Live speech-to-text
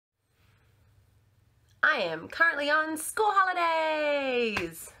I am currently on school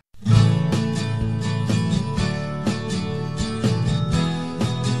holidays.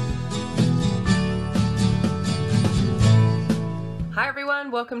 Hi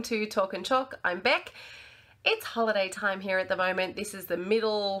everyone, welcome to Talk and Chalk. I'm Beck. It's holiday time here at the moment. This is the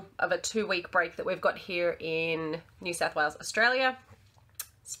middle of a 2-week break that we've got here in New South Wales, Australia.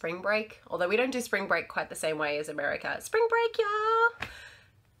 Spring break, although we don't do spring break quite the same way as America. Spring break, y'all!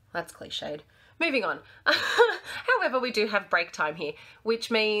 That's cliched. Moving on. However, we do have break time here,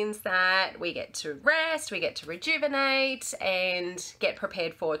 which means that we get to rest, we get to rejuvenate and get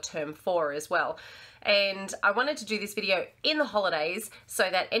prepared for term 4 as well. And I wanted to do this video in the holidays so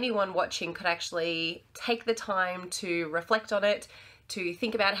that anyone watching could actually take the time to reflect on it, to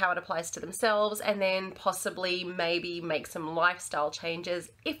think about how it applies to themselves, and then possibly maybe make some lifestyle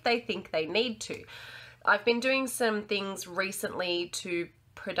changes if they think they need to. I've been doing some things recently to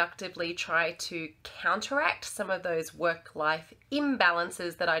productively try to counteract some of those work-life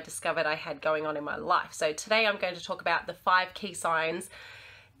imbalances that I discovered I had going on in my life. So today I'm going to talk about the 5 key signs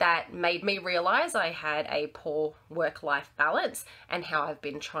that made me realize I had a poor work-life balance and how I've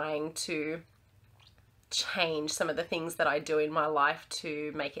been trying to change some of the things that I do in my life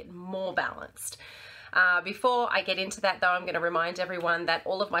to make it more balanced. Before I get into that though, I'm going to remind everyone that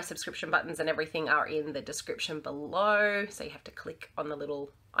all of my subscription buttons and everything are in the description below. So you have to click on the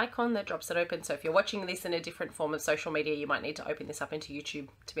little icon that drops it open. So if you're watching this in a different form of social media, you might need to open this up into YouTube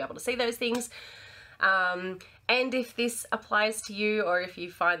to be able to see those things. And if this applies to you, or if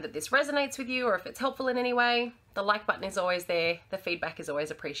you find that this resonates with you, or if it's helpful in any way, the like button is always there. The feedback is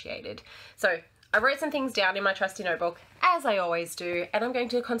always appreciated. So I wrote some things down in my trusty notebook, as I always do, and I'm going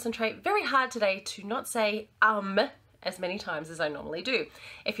to concentrate very hard today to not say as many times as I normally do.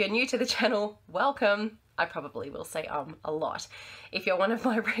 If you're new to the channel, welcome. I probably will say a lot. If you're one of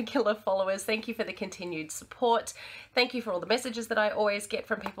my regular followers, thank you for the continued support. Thank you for all the messages that I always get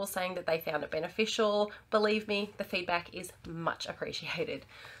from people saying that they found it beneficial. Believe me, the feedback is much appreciated.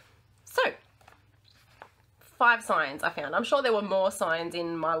 So, 5 signs I found. I'm sure there were more signs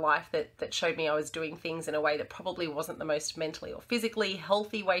in my life that showed me I was doing things in a way that probably wasn't the most mentally or physically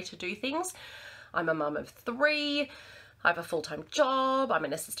healthy way to do things. I'm a mum of 3. I have a full-time job. I'm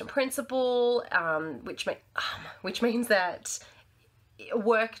an assistant principal, which means that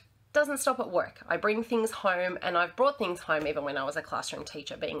work doesn't stop at work. I bring things home, and I've brought things home even when I was a classroom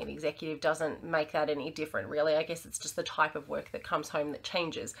teacher. Being an executive doesn't make that any different, really. I guess it's just the type of work that comes home that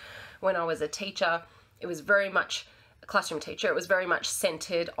changes. When I was a teacher, it was very much a classroom teacher. It was very much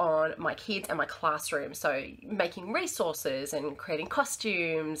centered on my kids and my classroom. So making resources and creating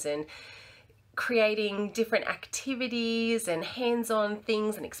costumes and creating different activities and hands-on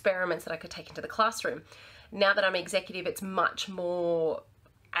things and experiments that I could take into the classroom. Now that I'm executive, it's much more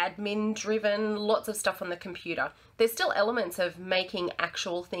admin driven, lots of stuff on the computer. There's still elements of making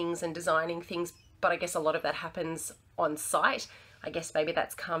actual things and designing things, but I guess a lot of that happens on site. I guess maybe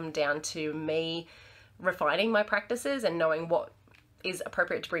that's come down to me refining my practices and knowing what is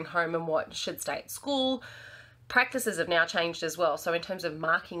appropriate to bring home and what should stay at school. Practices have now changed as well. So in terms of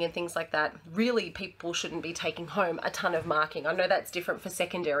marking and things like that, really people shouldn't be taking home a ton of marking. I know that's different for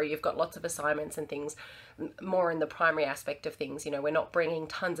secondary. You've got lots of assignments and things more in the primary aspect of things. You know, we're not bringing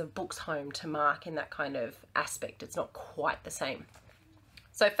tons of books home to mark in that kind of aspect. It's not quite the same.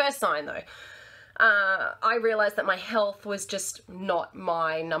 So first sign though, I realized that my health was just not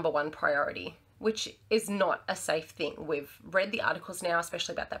my #1 priority, which is not a safe thing. We've read the articles now,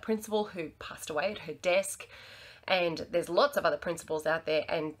 especially about that principal who passed away at her desk. And there's lots of other principals out there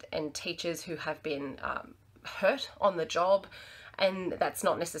and teachers who have been hurt on the job. And that's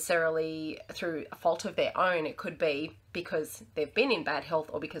not necessarily through a fault of their own. It could be because they've been in bad health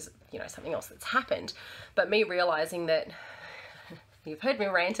or because, you know, something else that's happened. But me realizing that, you've heard me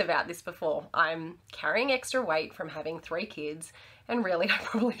rant about this before, I'm carrying extra weight from having 3 kids, and really I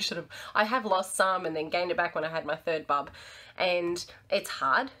probably should have. I have lost some and then gained it back when I had my 3rd bub, and it's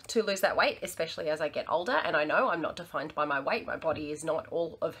hard to lose that weight, especially as I get older, and I know I'm not defined by my weight. My body is not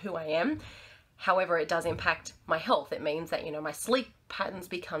all of who I am. However, it does impact my health. It means that, you know, my sleep patterns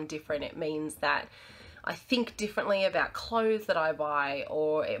become different. It means that I think differently about clothes that I buy,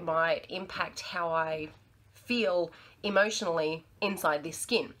 or it might impact how I feel emotionally inside this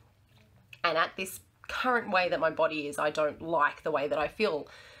skin. And at this current way that my body is, I don't like the way that I feel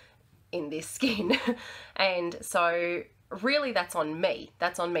in this skin. And so really that's on me.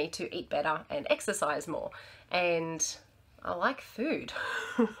 That's on me to eat better and exercise more. And I like food.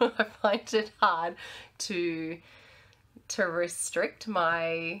 I find it hard to restrict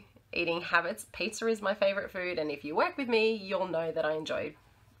my eating habits. Pizza is my favorite food, and if you work with me, you'll know that I enjoy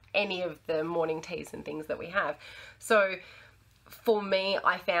any of the morning teas and things that we have. So for me,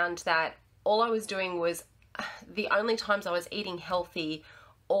 I found that all I was doing was, the only times I was eating healthy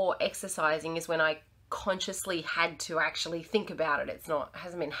or exercising is when I consciously had to actually think about it.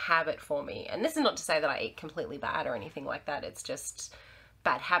 Hasn't been habit for me. And this is not to say that I eat completely bad or anything like that. It's just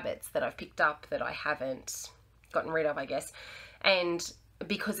bad habits that I've picked up that I haven't gotten rid of, I guess. And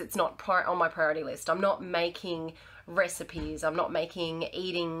because it's not on my priority list, I'm not making recipes, I'm not making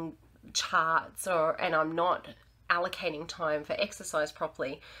eating charts, and I'm not allocating time for exercise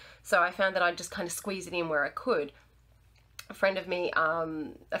properly. So I found that I just kind of squeeze it in where I could. A friend of mine,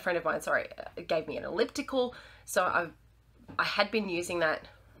 gave me an elliptical. So I had been using that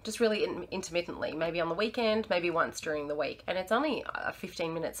just really intermittently, maybe on the weekend, maybe once during the week. And it's only a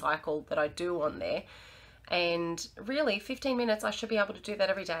 15-minute cycle that I do on there. And really, 15 minutes, I should be able to do that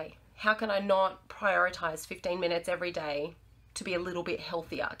every day. How can I not prioritize 15 minutes every day to be a little bit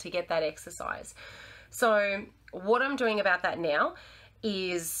healthier, to get that exercise? So what I'm doing about that now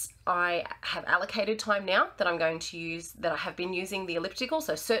is I have allocated time now that I'm going to use, that I have been using the elliptical.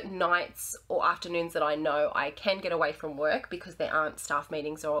 So certain nights or afternoons that I know I can get away from work because there aren't staff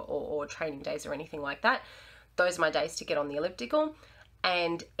meetings or training days or anything like that, those are my days to get on the elliptical.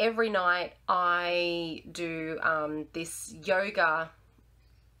 And every night I do this yoga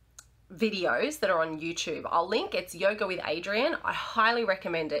videos that are on YouTube. I'll link, it's Yoga with Adriene. I highly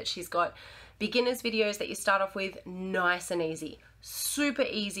recommend it. She's got beginners videos that you start off with, nice and easy. Super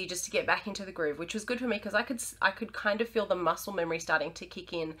easy just to get back into the groove, which was good for me because I could kind of feel the muscle memory starting to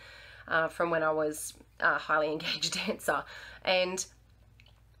kick in from when I was a highly engaged dancer. And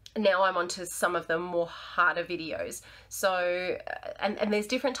now I'm onto some of the more harder videos. So, and there's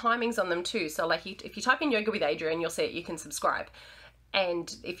different timings on them too. So like if you type in Yoga with Adriene, you'll see it, you can subscribe.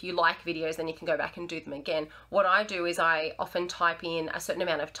 And if you like videos, then you can go back and do them again. What I do is I often type in a certain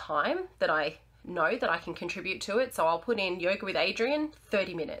amount of time that I know that I can contribute to it. So I'll put in Yoga with Adriene,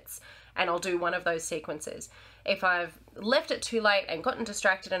 30 minutes, and I'll do one of those sequences. If I've left it too late and gotten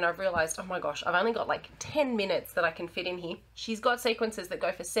distracted and I've realized, oh my gosh, I've only got like 10 minutes that I can fit in here. She's got sequences that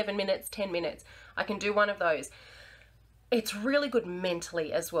go for 7 minutes, 10 minutes. I can do one of those. It's really good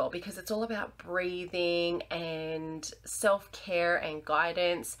mentally as well because it's all about breathing and self-care and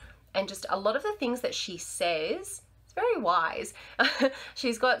guidance and just a lot of the things that she says. It's very wise.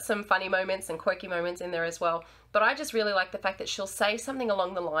 She's got some funny moments and quirky moments in there as well. But I just really like the fact that she'll say something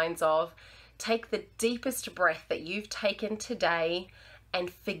along the lines of, take the deepest breath that you've taken today and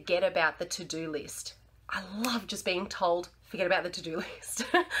forget about the to-do list. I love just being told, forget about the to-do list.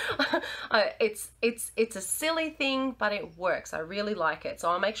 It's a silly thing, but it works. I really like it. So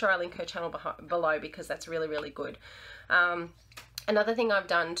I'll make sure I link her channel below because that's really, really good. Another thing I've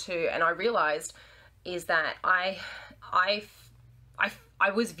done too, and I realized, is that I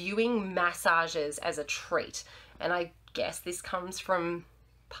was viewing massages as a treat. And I guess this comes from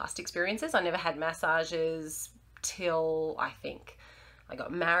past experiences. I never had massages till I think I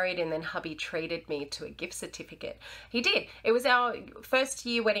got married, and then hubby treated me to a gift certificate. He did. It was our first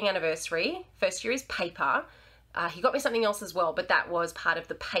year wedding anniversary. First year is paper. He got me something else as well, but that was part of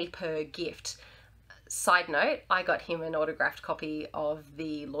the paper gift. Side note, I got him an autographed copy of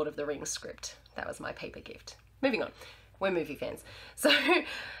the Lord of the Rings script. That was my paper gift. Moving on. We're movie fans. So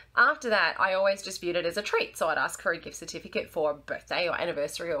after that, I always just viewed it as a treat. So I'd ask for a gift certificate for a birthday or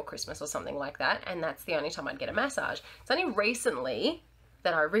anniversary or Christmas or something like that. And that's the only time I'd get a massage. It's only recently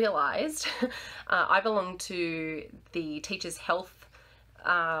that I realized I belong to the Teachers Health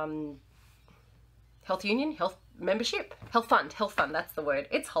Union, Health Membership, Health Fund, that's the word.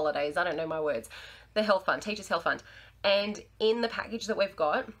 It's holidays, I don't know my words. The Health Fund, Teachers Health Fund. And in the package that we've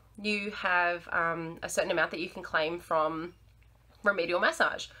got, you have a certain amount that you can claim from remedial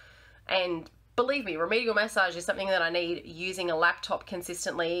massage. And believe me, remedial massage is something that I need using a laptop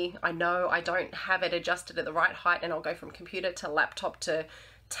consistently. I know I don't have it adjusted at the right height, and I'll go from computer to laptop to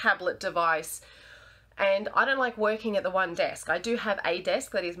tablet device. And I don't like working at the one desk. I do have a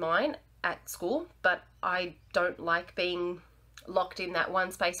desk that is mine at school, but I don't like being locked in that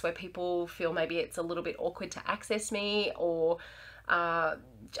one space where people feel maybe it's a little bit awkward to access me, or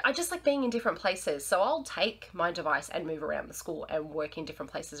I just like being in different places. So I'll take my device and move around the school and work in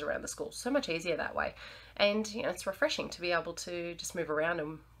different places around the school. So much easier that way. And you know, it's refreshing to be able to just move around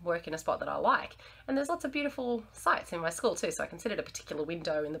and work in a spot that I like. And there's lots of beautiful sights in my school too. So I can sit at a particular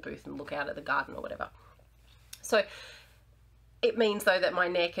window in the booth and look out at the garden or whatever. So it means though that my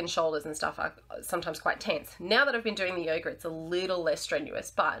neck and shoulders and stuff are sometimes quite tense. Now that I've been doing the yoga, it's a little less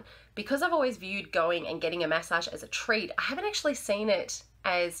strenuous, but because I've always viewed going and getting a massage as a treat, I haven't actually seen it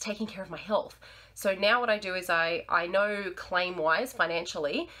as taking care of my health. So now what I do is I know claim-wise,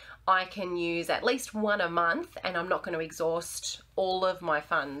 financially, I can use at least one a month, and I'm not going to exhaust all of my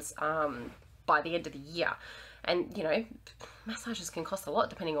funds by the end of the year. And, you know, massages can cost a lot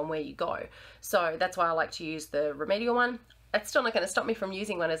depending on where you go. So that's why I like to use the remedial one. That's still not going to stop me from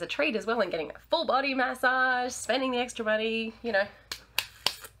using one as a treat as well and getting a full body massage, spending the extra money, you know,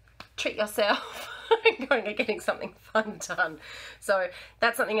 treat yourself. Going and getting something fun done. So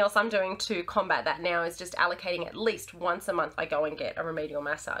that's something else I'm doing to combat that now, is just allocating at least once a month I go and get a remedial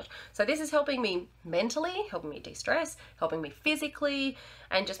massage. So this is helping me mentally, helping me de-stress, helping me physically,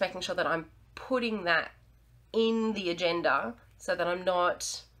 and just making sure that I'm putting that in the agenda so that I'm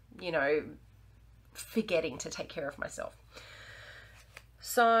not, you know, forgetting to take care of myself.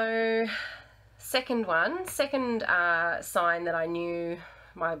 So second sign that I knew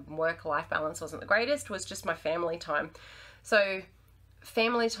my work-life balance wasn't the greatest was just my family time. So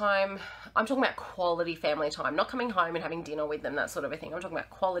family time, I'm talking about quality family time, not coming home and having dinner with them, that sort of a thing. I'm talking about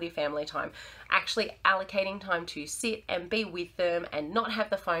quality family time, actually allocating time to sit and be with them and not have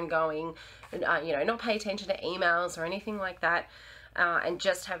the phone going, you know, not pay attention to emails or anything like that, and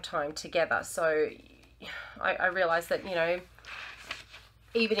just have time together. So I realized that, you know,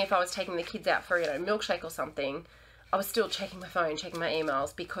 even if I was taking the kids out for, you know, milkshake or something, I was still checking my phone, checking my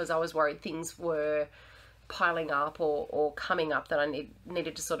emails, because I was worried things were piling up or coming up that I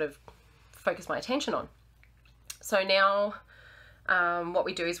needed to sort of focus my attention on. So now what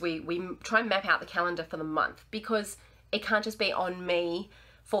we do is we try and map out the calendar for the month, because it can't just be on me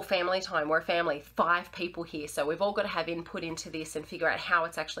for family time. We're a family, 5 people here, so we've all got to have input into this and figure out how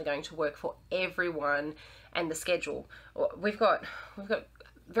it's actually going to work for everyone and the schedule. We've got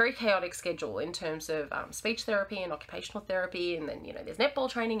very chaotic schedule in terms of speech therapy and occupational therapy, and then, you know, there's netball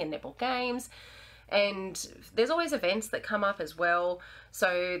training and netball games, and there's always events that come up as well,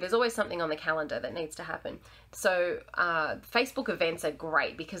 so there's always something on the calendar that needs to happen. So Facebook events are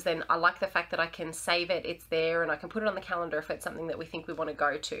great, because then I like the fact that I can save it, it's there, and I can put it on the calendar if it's something that we think we want to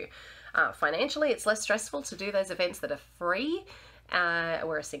go to. Financially, it's less stressful to do those events that are free.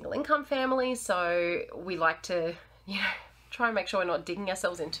 We're a single income family, so we like to, you know, try and make sure we're not digging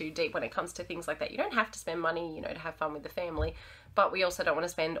ourselves in too deep when it comes to things like that. You don't have to spend money, you know, to have fun with the family, but we also don't want to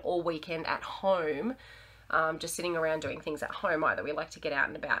spend all weekend at home just sitting around doing things at home either. We like to get out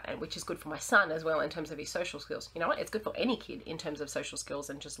and about, and which is good for my son as well in terms of his social skills. You know what? It's good for any kid in terms of social skills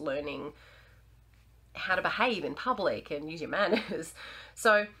and just learning how to behave in public and use your manners.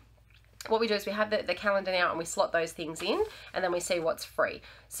 So what we do is we have the calendar now, and we slot those things in, and then we see what's free.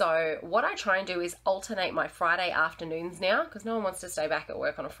 So what I try and do is alternate my Friday afternoons now, because no one wants to stay back at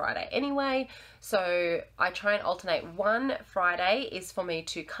work on a Friday anyway. So I try and alternate. One Friday is for me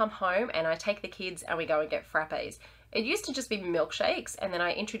to come home and I take the kids and we go and get frappes. It used to just be milkshakes, and then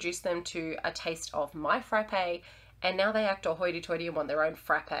I introduced them to a taste of my frappe, and now they act all hoity-toity and want their own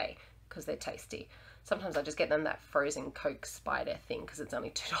frappe because they're tasty. Sometimes I just get them that frozen Coke Spider thing because it's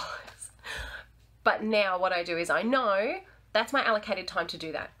only $2. But now what I do is I know that's my allocated time to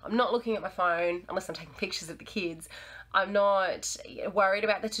do that. I'm not looking at my phone unless I'm taking pictures of the kids. I'm not worried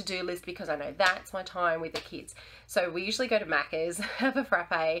about the to-do list because I know that's my time with the kids. So we usually go to Macca's, have a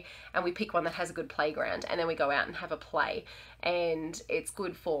frappe, and we pick one that has a good playground, and then we go out and have a play. And it's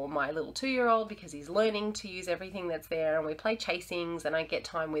good for my little 2-year-old because he's learning to use everything that's there, and we play chasings, and I get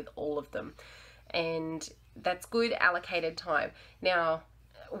time with all of them. And that's good allocated time. Now,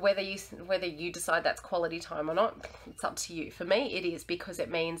 whether you decide that's quality time or not, it's up to you. For me, it is, because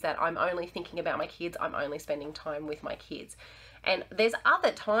it means that I'm only thinking about my kids. I'm only spending time with my kids. And there's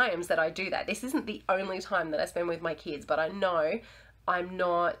other times that I do that. This isn't the only time that I spend with my kids, but I know I'm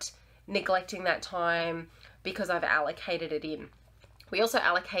not neglecting that time because I've allocated it in. We also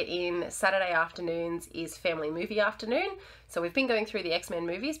allocate in Saturday afternoons is family movie afternoon. So we've been going through the X-Men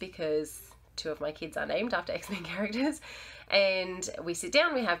movies because 2 of my kids are named after X-Men characters, and we sit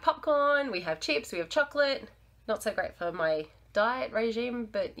down, we have popcorn, we have chips, we have chocolate. Not so great for my diet regime,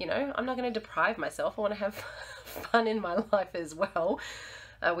 but you know, I'm not going to deprive myself. I want to have fun in my life as well.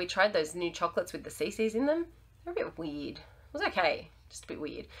 We tried those new chocolates with the CCs in them. They're a bit weird. It was okay, just a bit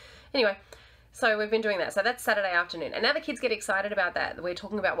weird. Anyway, so we've been doing that. So that's Saturday afternoon. And now the kids get excited about that. We're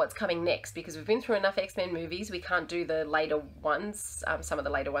talking about what's coming next because we've been through enough X-Men movies. We can't do the later ones, some of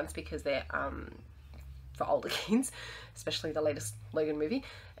the later ones, because they're for older kids, especially the latest Logan movie.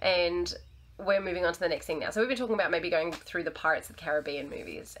 And we're moving on to the next thing now. So we've been talking about maybe going through the Pirates of the Caribbean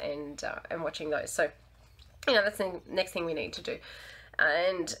movies and watching those. So, you know, that's the next thing we need to do.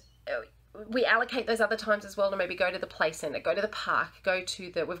 And we allocate those other times as well to maybe go to the play centre, go to the park,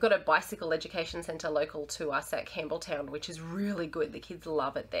 we've got a bicycle education centre local to us at Campbelltown, which is really good. The kids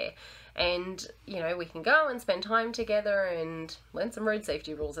love it there. And, you know, we can go and spend time together and learn some road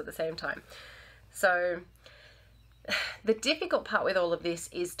safety rules at the same time. So the difficult part with all of this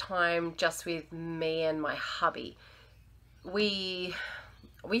is time just with me and my hubby. We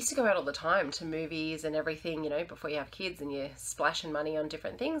used to go out all the time to movies and everything, you know, before you have kids and you're splashing money on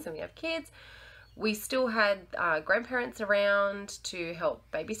different things and we have kids. We still had grandparents around to help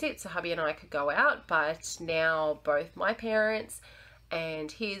babysit, so hubby and I could go out, but now both my parents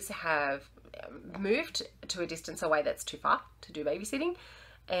and his have moved to a distance away that's too far to do babysitting.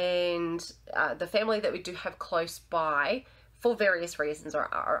 And the family that we do have close by, for various reasons,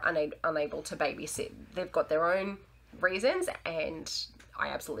 are unable to babysit. They've got their own reasons, and I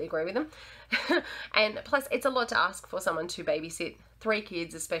absolutely agree with them. And plus, it's a lot to ask for someone to babysit 3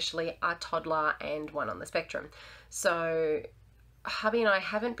 kids, especially a toddler and one on the spectrum. So hubby and I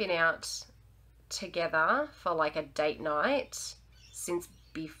haven't been out together for like a date night since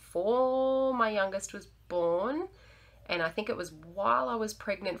before my youngest was born. And I think it was while I was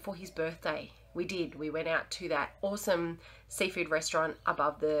pregnant for his birthday. We went out to that awesome seafood restaurant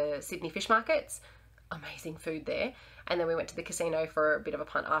above the Sydney fish markets. Amazing food there. And then we went to the casino for a bit of a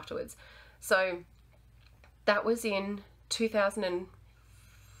punt afterwards. So that was in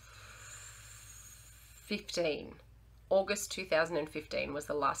 2015. August 2015 was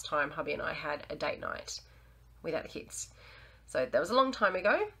the last time hubby and I had a date night without the kids. So that was a long time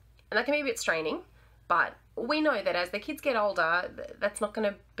ago, and that can be a bit straining, but we know that as the kids get older, that's not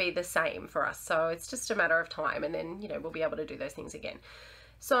going to be the same for us. So it's just a matter of time, and then, you know, we'll be able to do those things again.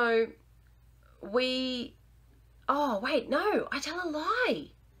 So oh wait, no, I tell a lie.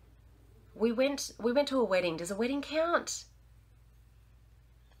 We went to a wedding. Does a wedding count?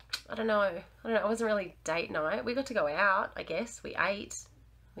 I don't know. It wasn't really date night. We got to go out, I guess. We ate.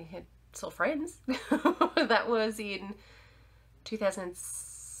 We saw friends. That was in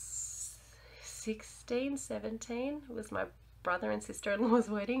 2016, 17. It was my brother and sister-in-law's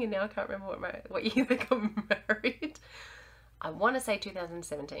wedding, and now I can't remember what year they got married. I want to say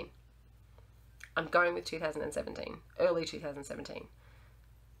 2017. I'm going with 2017, early 2017.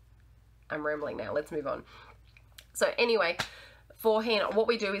 I'm rambling now. Let's move on. So anyway, for Hannah, what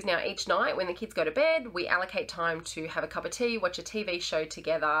we do is now each night when the kids go to bed, we allocate time to have a cup of tea, watch a TV show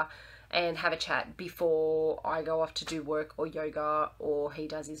together, and have a chat before I go off to do work or yoga, or he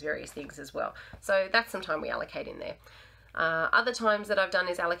does his various things as well. So that's some time we allocate in there. Other times that I've done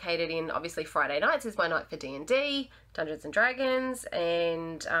is allocated in, obviously Friday nights is my night for D&D, Dungeons and Dragons,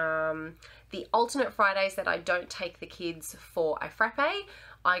 and the alternate Fridays that I don't take the kids for a frappe,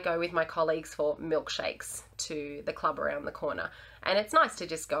 I go with my colleagues for milkshakes to the club around the corner. And it's nice to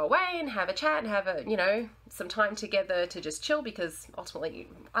just go away and have a chat and have a, you know, some time together to just chill, because ultimately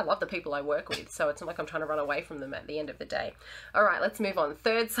I love the people I work with, so it's not like I'm trying to run away from them at the end of the day. All right, let's move on.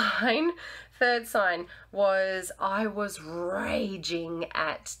 Third sign was I was raging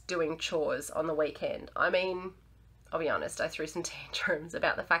at doing chores on the weekend. I mean, I'll be honest, I threw some tantrums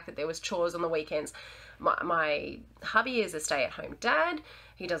about the fact that there was chores on the weekends. My hubby is a stay-at-home dad.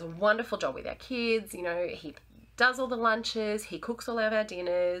 He does a wonderful job with our kids. You know, he does all the lunches, he cooks all of our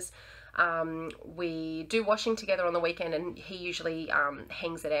dinners. We do washing together on the weekend, and he usually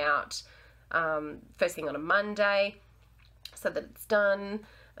hangs it out first thing on a Monday so that it's done,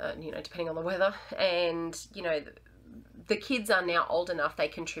 you know, depending on the weather. And, you know, the kids are now old enough, they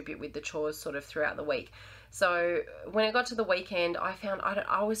contribute with the chores sort of throughout the week. So when it got to the weekend, I found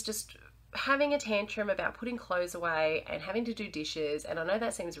I was just having a tantrum about putting clothes away and having to do dishes. And I know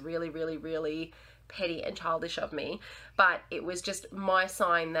that seems really, really, really petty and childish of me, but it was just my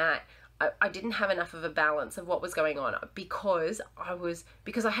sign that I didn't have enough of a balance of what was going on, because I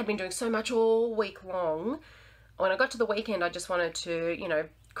had been doing so much all week long. When I got to the weekend, I just wanted to, you know,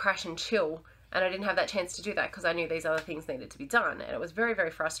 crash and chill, and I didn't have that chance to do that because I knew these other things needed to be done, and it was very,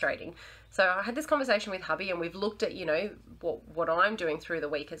 very frustrating. So I had this conversation with hubby, and we've looked at, you know, what I'm doing through the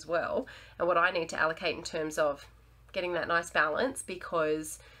week as well, and what I need to allocate in terms of getting that nice balance,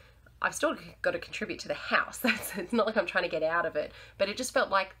 because I've still got to contribute to the house. It's not like I'm trying to get out of it, but it just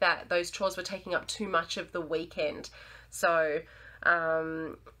felt like that those chores were taking up too much of the weekend. So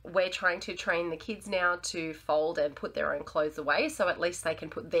we're trying to train the kids now to fold and put their own clothes away, so at least they can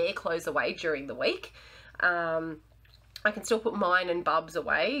put their clothes away during the week. I can still put mine and Bub's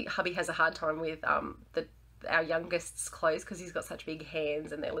away. Hubby has a hard time with our youngest's clothes because he's got such big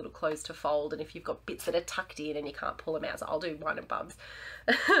hands and they're little clothes to fold, and if you've got bits that are tucked in and you can't pull them out, so I'll do mine and Bub's.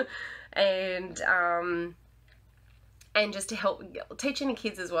 And and just to help teaching the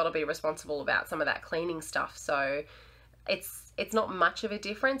kids as well to be responsible about some of that cleaning stuff. So it's not much of a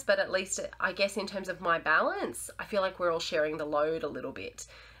difference, but at least I guess in terms of my balance, I feel like we're all sharing the load a little bit.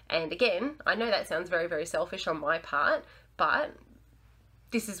 And again, I know that sounds very, very selfish on my part, but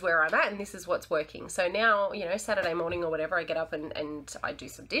this is where I'm at and this is what's working. So now, you know, Saturday morning or whatever, I get up and I do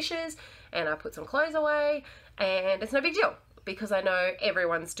some dishes and I put some clothes away, and it's no big deal because I know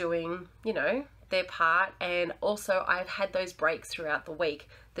everyone's doing, you know, their part. And also I've had those breaks throughout the week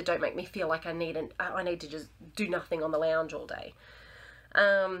that don't make me feel like I need to just do nothing on the lounge all day.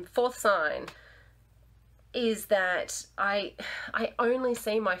 Fourth sign is that I only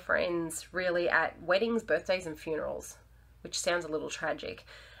see my friends really at weddings, birthdays and funerals, which sounds a little tragic.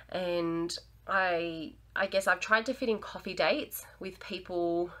 And I guess I've tried to fit in coffee dates with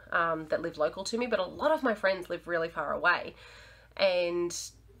people that live local to me, but a lot of my friends live really far away, and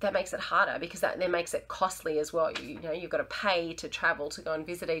that makes it harder because that then makes it costly as well. You know, you've got to pay to travel to go and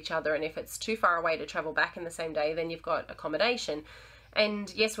visit each other, and if it's too far away to travel back in the same day, then you've got accommodation.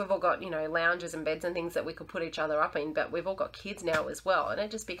 And yes, we've all got, you know, lounges and beds and things that we could put each other up in, but we've all got kids now as well, and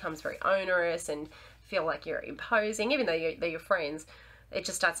it just becomes very onerous and feel like you're imposing, even though they're your friends. It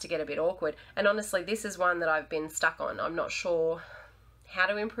just starts to get a bit awkward. And honestly, this is one that I've been stuck on. I'm not sure how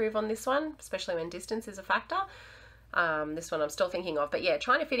to improve on this one, especially when distance is a factor. This one I'm still thinking of, but yeah,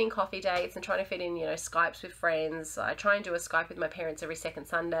 trying to fit in coffee dates and trying to fit in, you know, Skypes with friends. I try and do a Skype with my parents every second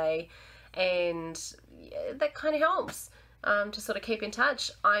Sunday, and yeah, that kind of helps to sort of keep in touch.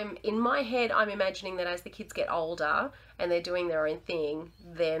 In my head, I'm imagining that as the kids get older and they're doing their own thing,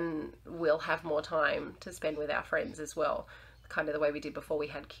 then we'll have more time to spend with our friends as well, kind of the way we did before we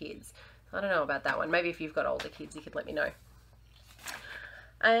had kids. I don't know about that one. Maybe if you've got older kids, you could let me know.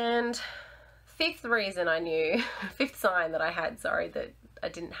 And fifth sign that I had, that I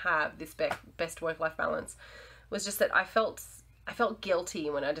didn't have this best work-life balance, was just that I felt guilty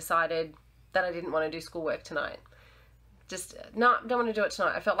when I decided that I didn't want to do schoolwork tonight. Just, no, don't want to do it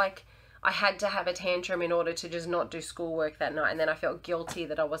tonight. I felt like I had to have a tantrum in order to just not do schoolwork that night, and then I felt guilty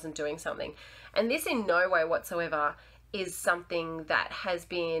that I wasn't doing something. And this in no way whatsoever is something that has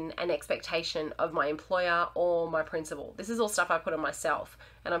been an expectation of my employer or my principal. This is all stuff I put on myself,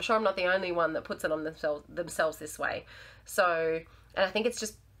 and I'm sure I'm not the only one that puts it on themselves this way. So, and I think it's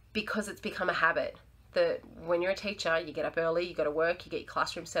just because it's become a habit that when you're a teacher, you get up early, you go to work, you get your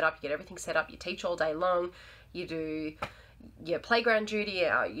classroom set up, you get everything set up, you teach all day long, you do your playground duty,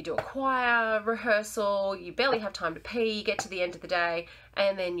 you do a choir rehearsal, you barely have time to pee, you get to the end of the day,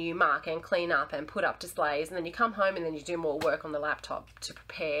 and then you mark and clean up and put up displays, and then you come home and then you do more work on the laptop to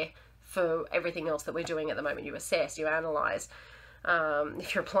prepare for everything else that we're doing at the moment. You assess, you analyse.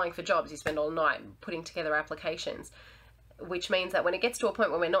 If you're applying for jobs, you spend all night putting together applications, which means that when it gets to a point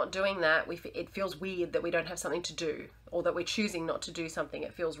where we're not doing that, it feels weird that we don't have something to do, or that we're choosing not to do something.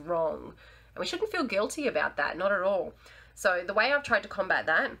 It feels wrong. And we shouldn't feel guilty about that, not at all. So the way I've tried to combat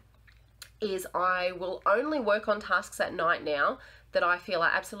that is I will only work on tasks at night now that I feel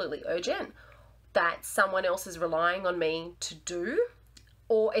are absolutely urgent, that someone else is relying on me to do,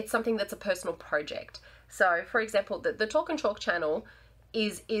 or it's something that's a personal project. So for example, the Talk and Chalk channel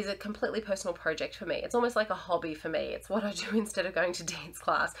is a completely personal project for me. It's almost like a hobby for me. It's what I do instead of going to dance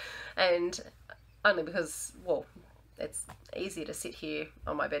class, and only because, well, it's easy to sit here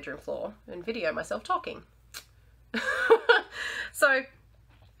on my bedroom floor and video myself talking. So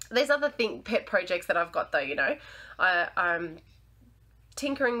there's other pet projects that I've got though, you know. I'm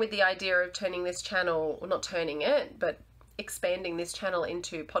tinkering with the idea of turning this channel, or not turning it, but expanding this channel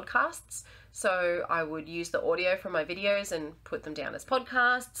into podcasts. So I would use the audio from my videos and put them down as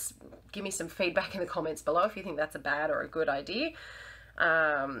podcasts. Give me some feedback in the comments below if you think that's a bad or a good idea. You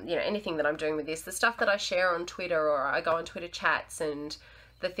know, anything that I'm doing with this, the stuff that I share on Twitter, or I go on Twitter chats, and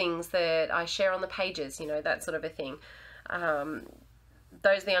the things that I share on the pages, you know, that sort of a thing.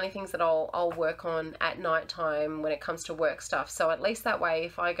 Those are the only things that I'll work on at night time when it comes to work stuff. So at least that way,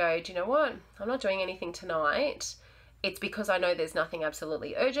 if I go, do you know what, I'm not doing anything tonight, it's because I know there's nothing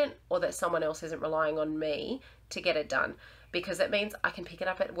absolutely urgent, or that someone else isn't relying on me to get it done, because it means I can pick it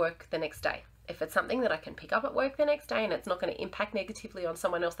up at work the next day. If it's something that I can pick up at work the next day and it's not going to impact negatively on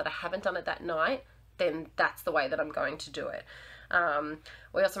someone else that I haven't done it that night, then that's the way that I'm going to do it.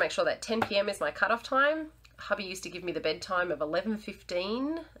 We also make sure that 10 p.m. is my cutoff time. Hubby used to give me the bedtime of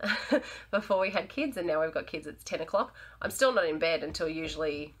 11:15 before we had kids, and now we've got kids, it's 10 o'clock. I'm still not in bed until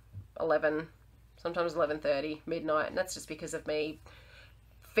usually 11, sometimes 11:30, midnight, and that's just because of me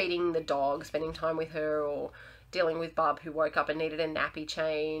feeding the dog, spending time with her, or dealing with Bub, who woke up and needed a nappy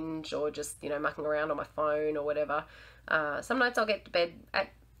change, or just, you know, mucking around on my phone or whatever. Some nights I'll get to bed at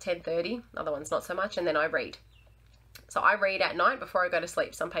 10:30, other ones not so much, and then I read. So I read at night before I go to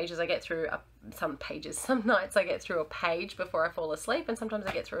sleep. Some nights I get through a page before I fall asleep, and sometimes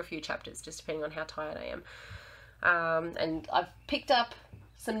I get through a few chapters, just depending on how tired I am. And I've picked up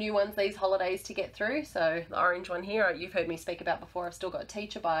some new ones these holidays to get through. So the orange one here, you've heard me speak about before. I've still got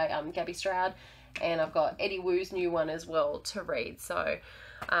Teacher by Gabby Stroud, and I've got Eddie Wu's new one as well to read. So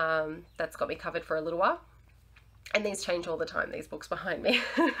that's got me covered for a little while. And these change all the time, these books behind me.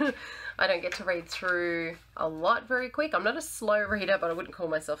 I don't get to read through a lot very quick. I'm not a slow reader, but I wouldn't call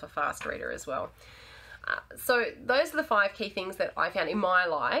myself a fast reader as well. So those are the 5 key things that I found in my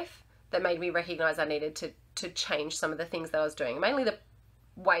life that made me recognize I needed to change some of the things that I was doing. Mainly the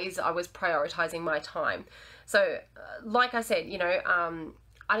ways I was prioritizing my time. So like I said, you know,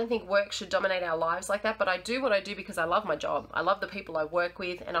 I don't think work should dominate our lives like that, but I do what I do because I love my job. I love the people I work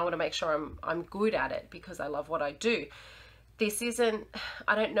with, and I want to make sure I'm good at it because I love what I do. This isn't,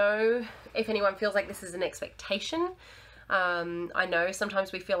 I don't know if anyone feels like this is an expectation. I know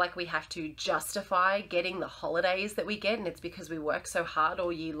sometimes we feel like we have to justify getting the holidays that we get, and it's because we work so hard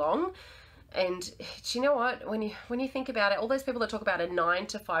all year long. And do you know what? When you think about it, all those people that talk about a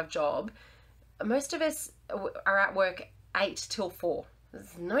 9-to-5 job, most of us are at work 8 till 4.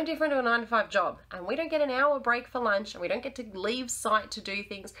 It's no different to a 9-to-5 job, and we don't get an hour break for lunch, and we don't get to leave site to do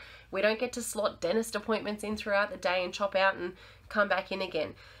things. We don't get to slot dentist appointments in throughout the day and chop out and come back in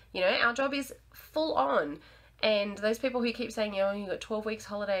again. You know, our job is full on. And those people who keep saying, you know, you've got 12 weeks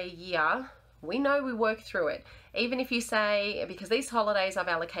holiday a year, we know we work through it. Even if you say, because these holidays I've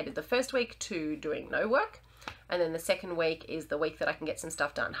allocated the first week to doing no work, and then the second week is the week that I can get some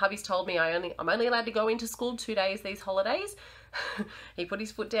stuff done. Hubby's told me I'm only allowed to go into school 2 days these holidays. He put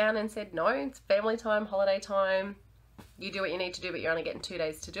his foot down and said, no, it's family time, holiday time. You do what you need to do, but you're only getting 2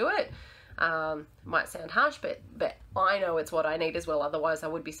 days to do it. Might sound harsh, but I know it's what I need as well. Otherwise I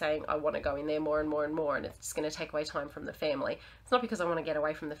would be saying I want to go in there more and more and more, and it's just going to take away time from the family. It's not because I want to get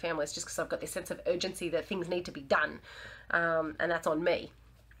away from the family, it's just because I've got this sense of urgency that things need to be done, and that's on me.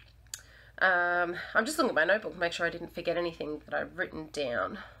 I'm just looking at my notebook to make sure I didn't forget anything that I've written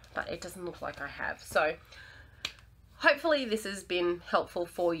down, but it doesn't look like I have. So hopefully this has been helpful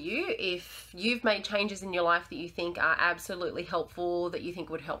for you. If you've made changes in your life that you think are absolutely helpful, that you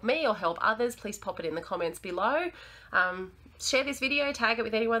think would help me or help others, please pop it in the comments below. Share this video, tag it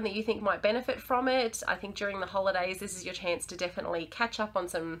with anyone that you think might benefit from it. I think during the holidays, this is your chance to definitely catch up on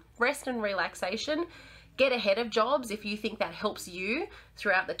some rest and relaxation. Get ahead of jobs if you think that helps you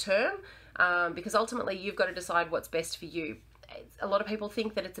throughout the term, because ultimately you've got to decide what's best for you. A lot of people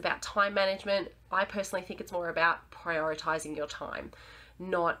think that it's about time management. I personally think it's more about prioritizing your time,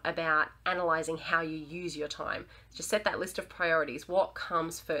 not about analyzing how you use your time. Just set that list of priorities. What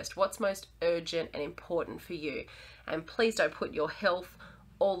comes first? What's most urgent and important for you? And please don't put your health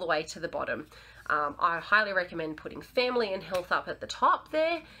all the way to the bottom. I highly recommend putting family and health up at the top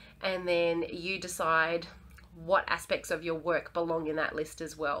there, and then you decide what aspects of your work belong in that list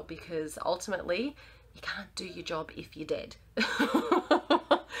as well, because ultimately you can't do your job if you're dead.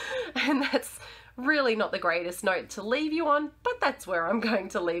 And that's really not the greatest note to leave you on, but that's where I'm going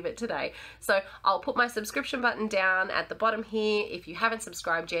to leave it today. So I'll put my subscription button down at the bottom here. If you haven't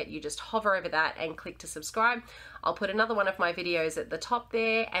subscribed yet, you just hover over that and click to subscribe. I'll put another one of my videos at the top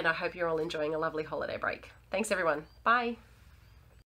there, and I hope you're all enjoying a lovely holiday break. Thanks everyone. Bye.